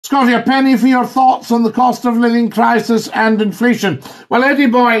Scottie, a penny for your thoughts on the cost of living crisis and inflation. Well, Eddie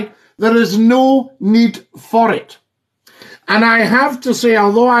boy, there is no need for it. And I have to say,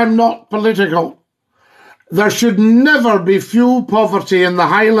 although I'm not political, there should never be fuel poverty in the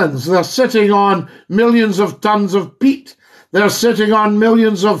Highlands. They're sitting on millions of tons of peat. They're sitting on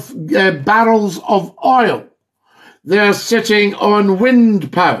millions of barrels of oil. They're sitting on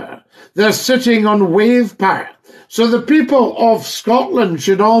wind power. They're sitting on wave power. So the people of Scotland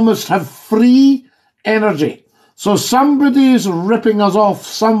should almost have free energy. So somebody's ripping us off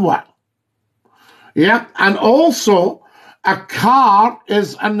somewhere. Yeah, and also a car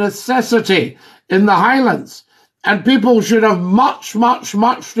is a necessity in the Highlands. And people should have much, much,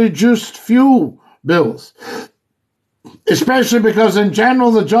 much reduced fuel bills. Especially because in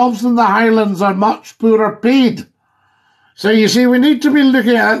general the jobs in the Highlands are much poorer paid. So you see, we need to be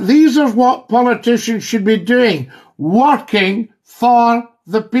looking at, these are what politicians should be doing, working for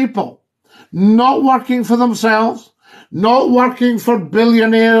the people, not working for themselves, not working for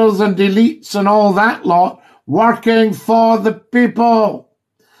billionaires and elites and all that lot, working for the people.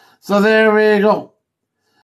 So there we go.